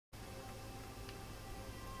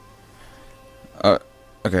Uh,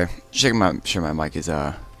 okay. Sure my mic is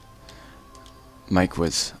mic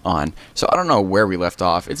was on. So I don't know where we left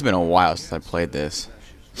off. It's been a while since I played this.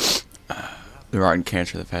 The rotten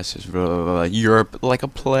cancer, the fastest Europe like a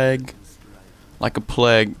plague. Like a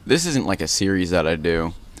plague. This isn't like a series that I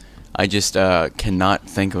do. I just cannot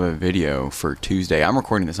think of a video for Tuesday. I'm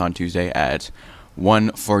recording this on Tuesday at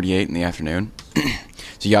 1:48 in the afternoon.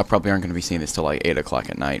 So y'all probably aren't going to be seeing this till like 8 o'clock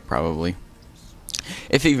at night, probably.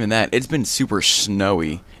 If even that, it's been super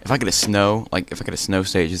snowy. If I get a snow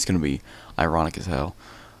stage, it's going to be ironic as hell.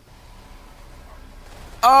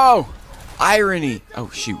 Oh! Irony! Oh,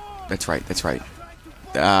 shoot. That's right, that's right.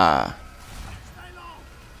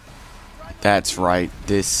 That's right.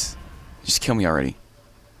 This... Just kill me already.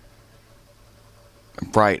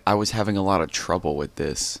 Right, I was having a lot of trouble with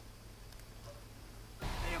this.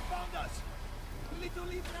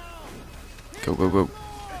 Go, go, go.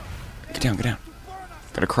 Get down, get down.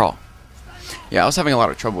 Gotta crawl. Yeah, I was having a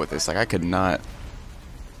lot of trouble with this. Like, I could not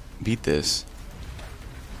beat this.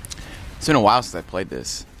 It's been a while since I played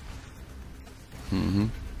this.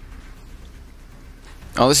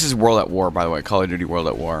 Oh, this is World at War, by the way. Call of Duty World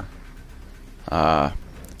at War. Yeah,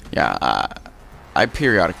 I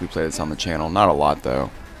periodically play this on the channel. Not a lot,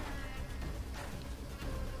 though.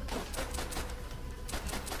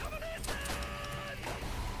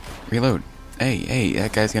 Reload. Hey, hey,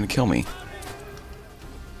 that guy's gonna kill me.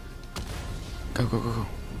 Go, go, go, go.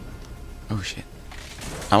 Oh, shit.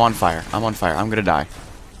 I'm on fire. I'm on fire. I'm gonna die.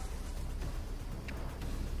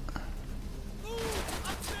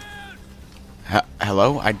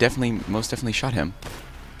 Hello? I most definitely shot him.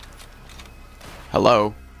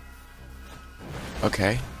 Hello?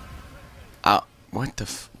 Okay. What the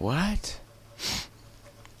what?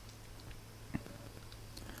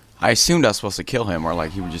 I assumed I was supposed to kill him, or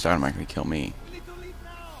like he would just automatically kill me.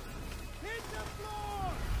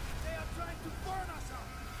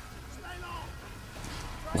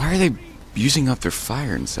 Why are they using up their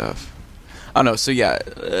fire and stuff? Oh no, so yeah,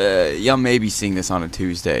 y'all may be seeing this on a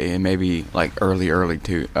Tuesday, and maybe like early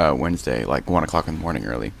to Wednesday, like 1 o'clock in the morning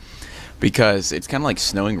early. Because it's kind of like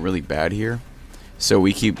snowing really bad here. So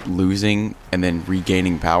we keep losing and then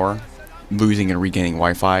regaining power. Losing and regaining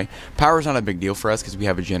Wi-Fi. Power's not a big deal for us because we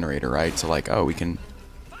have a generator, right? So like, oh, we can...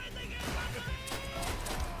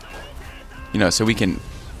 You know, so we can...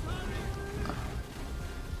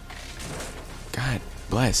 God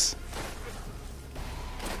bless.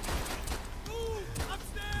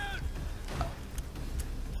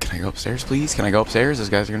 Can I go upstairs, please? Can I go upstairs? Those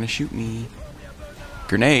guys are going to shoot me.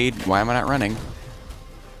 Grenade. Why am I not running?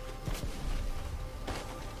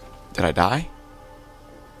 Did I die?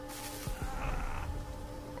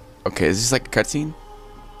 Okay, is this like a cutscene?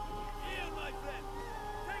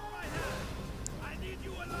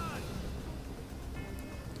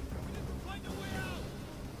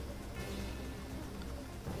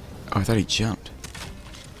 Oh, I thought he jumped.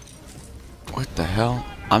 What the hell?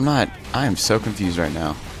 I am so confused right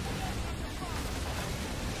now.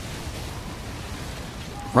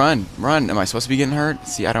 Run, run. Am I supposed to be getting hurt?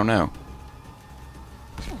 See, I don't know.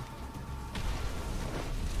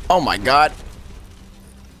 Oh my god.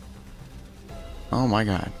 Oh my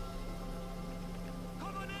god.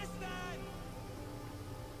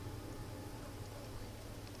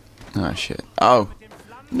 Oh shit. Oh.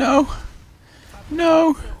 No.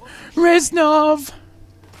 No. Reznov.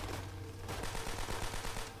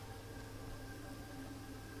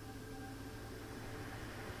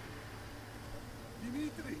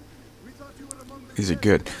 These are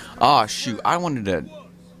good. Oh shoot. I wanted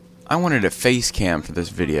a face cam for this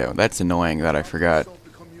video. That's annoying that I forgot to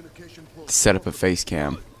set up a face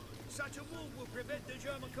cam.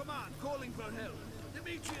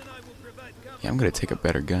 Yeah, I'm gonna take a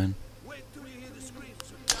better gun.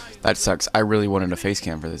 That sucks. I really wanted a face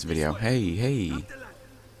cam for this video. Hey, hey.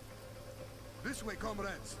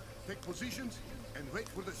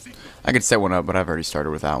 I could set one up, but I've already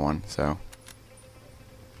started with that one, so.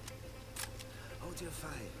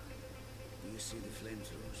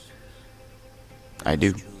 I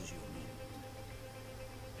do.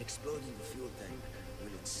 Exploding the fuel tank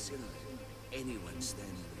will incinerate anyone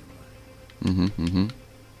standing nearby.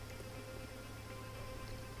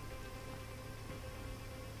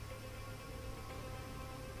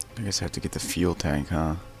 I guess I have to get the fuel tank,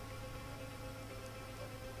 huh?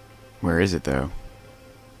 Where is it, though?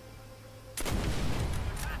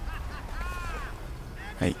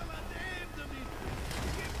 Hey.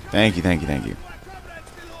 Thank you, thank you, thank you.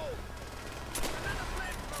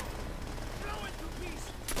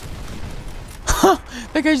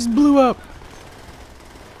 That guy just blew up.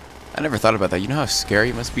 I never thought about that. You know how scary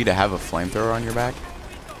it must be to have a flamethrower on your back?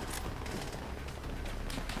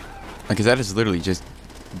 Because that is literally just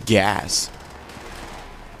gas.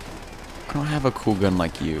 I don't have a cool gun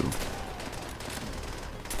like you.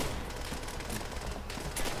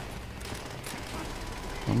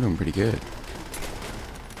 I'm doing pretty good.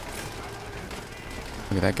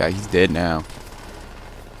 Look at that guy. He's dead now.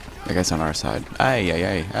 That guy's on our side. Ay, ay,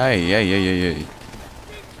 ay. Ay, ay, ay, ay, ay.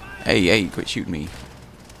 Hey, hey, quit shooting me.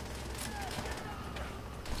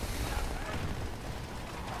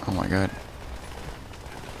 Oh my god.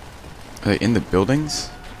 Are they in the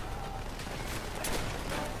buildings?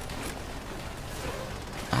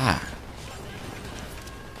 Ah.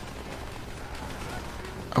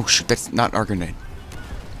 Oh shoot, that's not our grenade.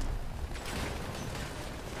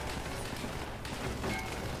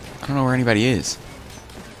 I don't know where anybody is.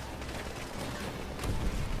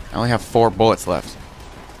 I only have 4 bullets left.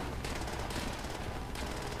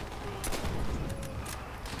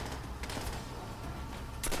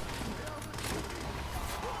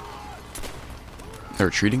 They're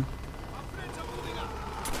retreating?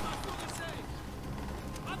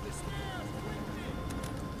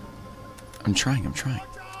 I'm trying.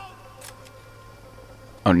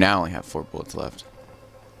 Oh, now I only have 4 bullets left.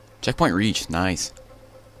 Checkpoint reached. Nice.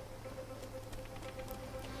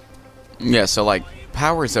 Yeah, so like,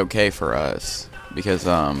 power is okay for us. Because,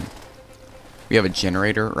 we have a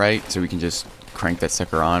generator, right? So we can just crank that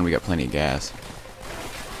sucker on. We got plenty of gas.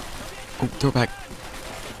 Oh, throw it back.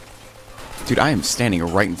 Dude, I am standing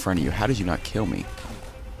right in front of you. How did you not kill me?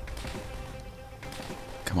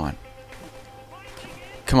 Come on.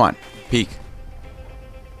 Come on. Peek.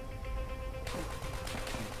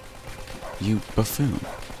 You buffoon.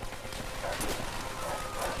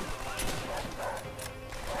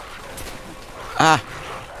 Ah!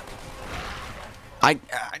 I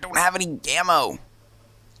don't have any ammo.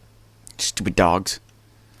 Stupid dogs.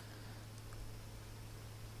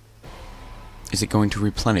 Is it going to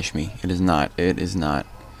replenish me? It is not. It is not.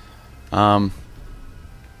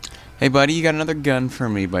 Hey buddy, you got another gun for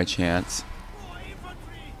me by chance?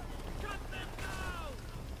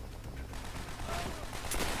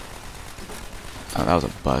 Oh, that was a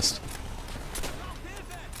bust.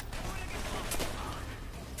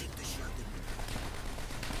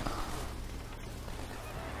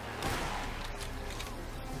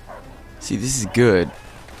 See, this is good,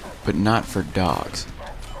 but not for dogs.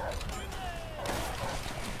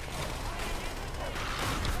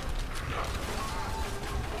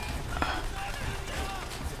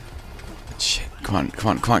 Shit, come on.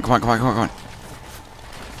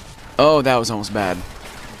 Oh, that was almost bad.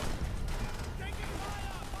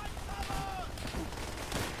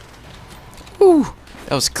 Ooh,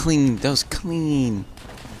 that was clean.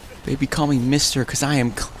 Baby, call me mister, because I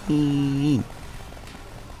am clean.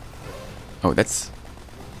 Oh, that's...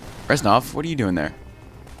 Reznov, what are you doing there?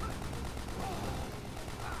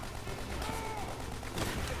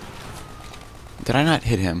 Did I not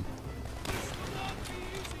hit him?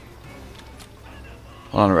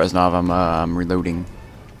 Hold on, Reznov, I'm reloading.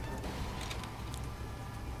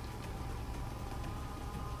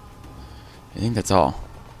 I think that's all.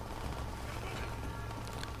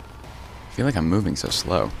 I feel like I'm moving so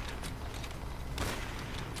slow.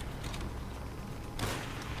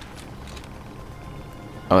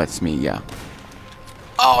 Oh, that's me, yeah.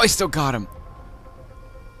 Oh, I still got him.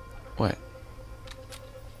 What?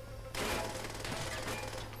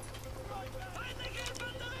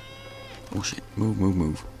 Oh shit,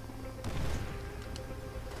 move.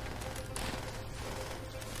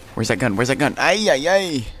 Where's that gun? Ay, ay,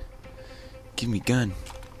 ay. Give me gun.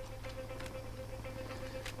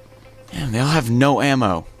 Damn, they all have no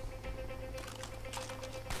ammo.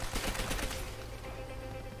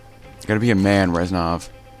 You gotta be a man, Reznov.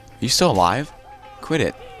 Are you still alive? Quit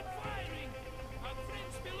it.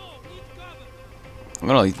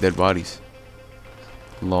 Look at all these dead bodies.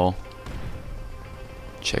 Lol.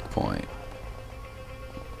 Checkpoint.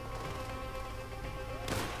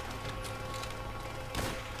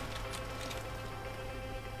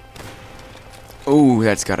 Ooh,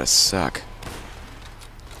 that's gotta suck.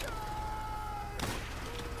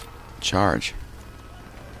 Charge.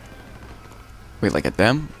 Wait, like at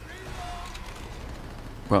them?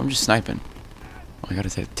 Well, I'm just sniping. Oh my god,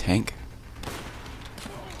 is that a tank?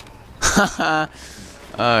 Haha.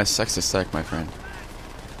 Sucks to suck, my friend.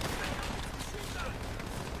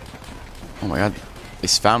 Oh my god. They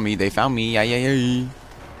found me. Ay, ay, ay.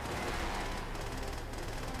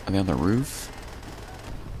 Are they on the roof?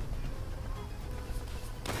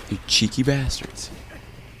 You cheeky bastards.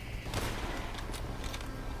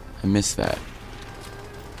 I missed that.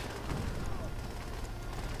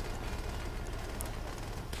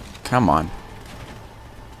 Come on.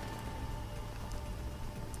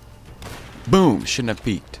 Boom. Shouldn't have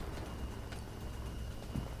peeked.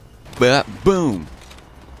 But boom.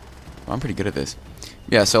 Well, I'm pretty good at this.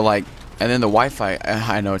 Yeah, so like, and then the Wi-Fi,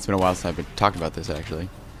 I know it's been a while since I've been talking about this actually,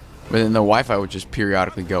 but then the Wi-Fi would just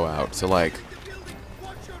periodically go out. So like,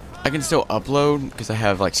 I can still upload because I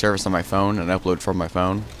have like service on my phone and upload from my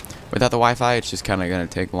phone. Without the Wi-Fi, it's just kind of going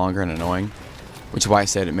to take longer and annoying, which is why I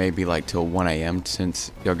said it may be like till 1 a.m.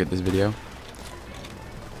 since y'all get this video.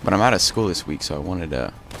 But I'm out of school this week, so I wanted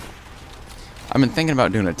to, I've been thinking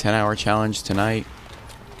about doing a 10-hour challenge tonight.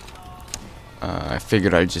 I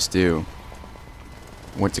figured I'd just do,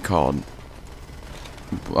 what's it called?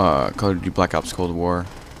 Call of Duty Black Ops Cold War.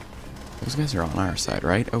 Those guys are on our side,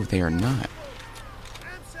 right? Oh, they are not.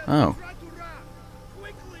 Oh.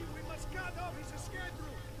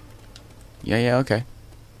 Yeah, okay.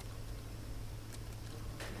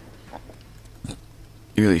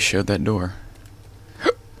 You really showed that door.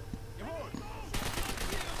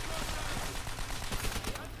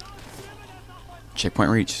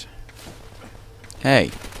 Checkpoint reached.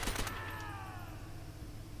 Hey.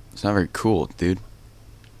 It's not very cool, dude.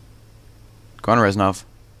 Go on, Reznov.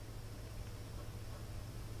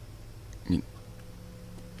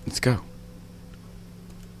 Let's go.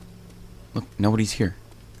 Look, nobody's here.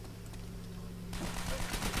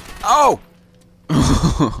 Oh!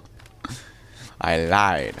 I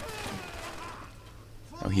lied.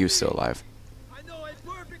 Oh, he was still alive.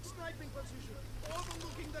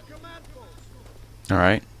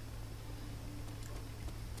 Alright.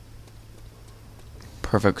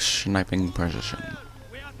 Perfect sniping position.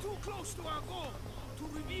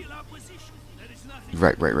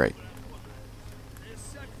 Right.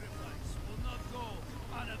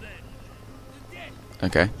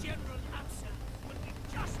 Okay.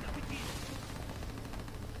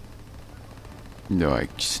 Do I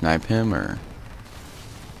snipe him or?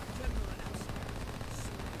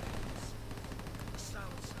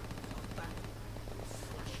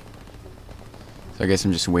 So I guess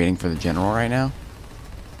I'm just waiting for the general right now.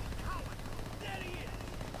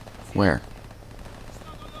 Where?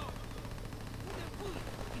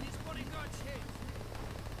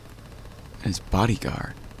 His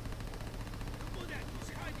bodyguard.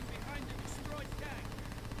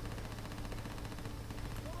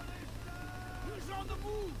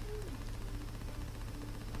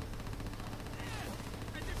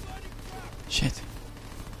 Shit.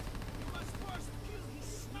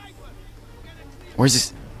 Where's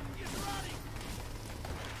this?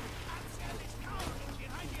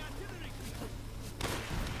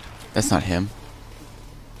 That's not him.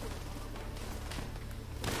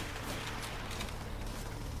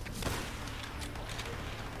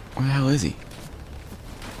 Where the hell is he?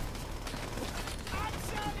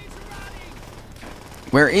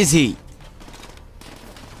 Where is he?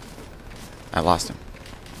 I lost him.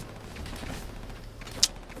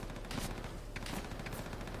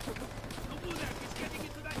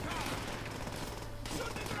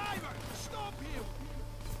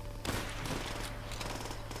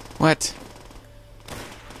 What?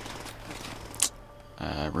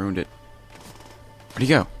 I ruined it. Where'd he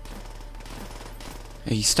go?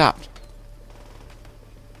 Hey, he stopped.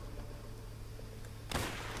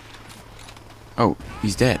 Oh,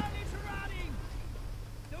 he's dead.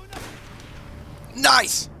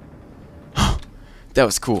 Nice! That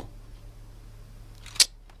was cool.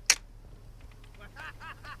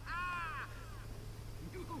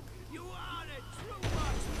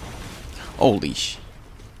 Holy sh...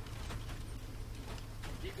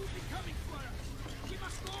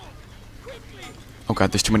 Oh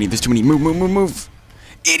god, there's too many, move!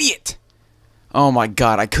 Idiot! Oh my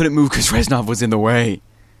god, I couldn't move because Reznov was in the way.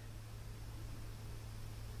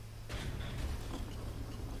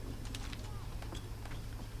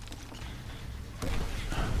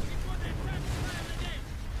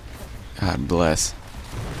 God bless.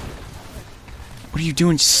 What are you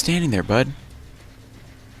doing just standing there, bud?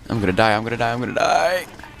 I'm gonna die.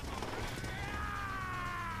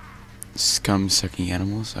 Scum-sucking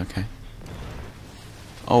animals, okay.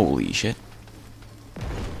 Holy shit.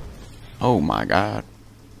 Oh my god.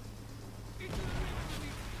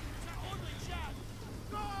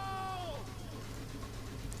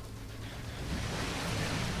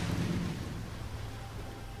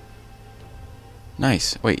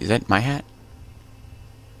 Nice. Wait, is that my hat?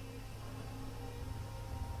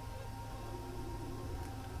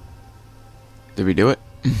 Did we do it?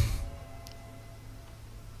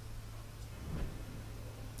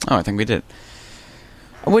 Oh, I think we did.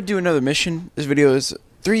 I would do another mission. This video is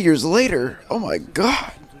 3 years later. Oh my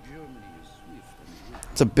god.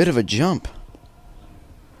 It's a bit of a jump.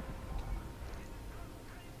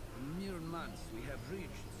 In mere months we have reached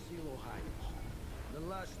Kilo Heights, the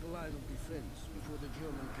last line of defense before the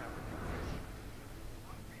German capital.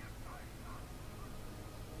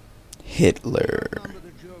 Hitler. Number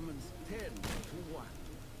the Germans 10-1.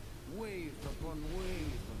 Wave upon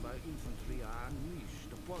wave of our infantry are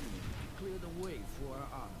unleashed upon them to clear the way for our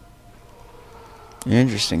army.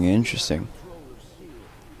 Interesting, interesting. Control of Syria,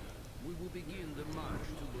 we will begin the march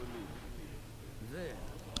to Berlin. There,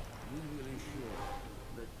 we will ensure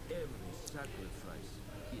that every sacrifice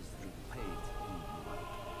is repaid in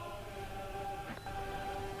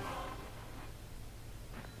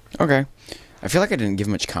blood. Okay. I feel like I didn't give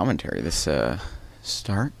much commentary this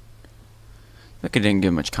start. I feel like I didn't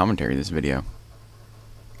give much commentary this video.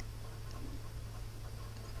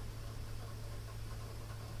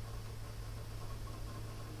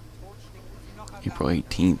 April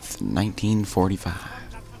 18th, 1945.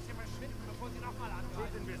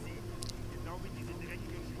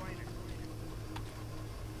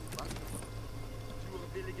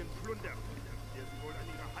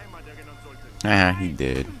 Ah, he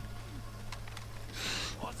did.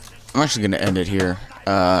 I'm actually going to end it here.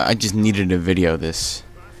 I just needed a video this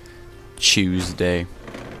Tuesday.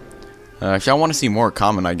 If y'all want to see more,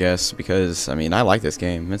 comment, I guess, because, I mean, I like this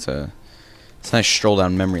game. It's a nice stroll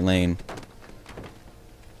down memory lane.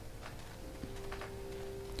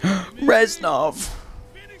 Reznov!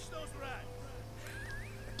 Finish those rats!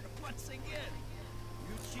 Once again,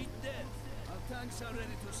 you cheat death. Our tanks are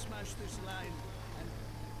ready to smash this line. And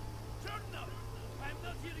Jordan, I'm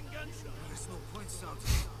not hearing gunshots. There's no point,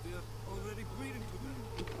 Sergeant. We are already breathing to them.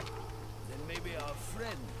 Then maybe our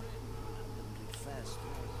friend will get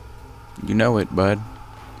faster. You know it, bud.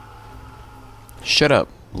 Shut up,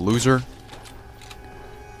 loser.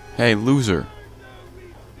 Hey, loser.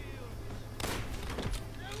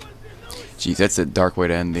 Jeez, that's a dark way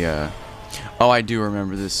to end the, Oh, I do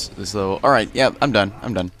remember this level. Alright, yeah, I'm done.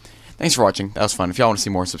 Thanks for watching. That was fun. If y'all want to see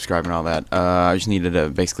more, subscribe and all that. I just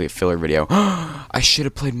needed basically a filler video. I should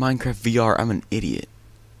have played Minecraft VR. I'm an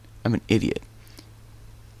idiot.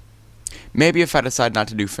 Maybe if I decide not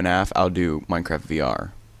to do FNAF, I'll do Minecraft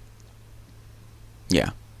VR. Yeah.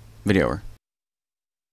 Video over.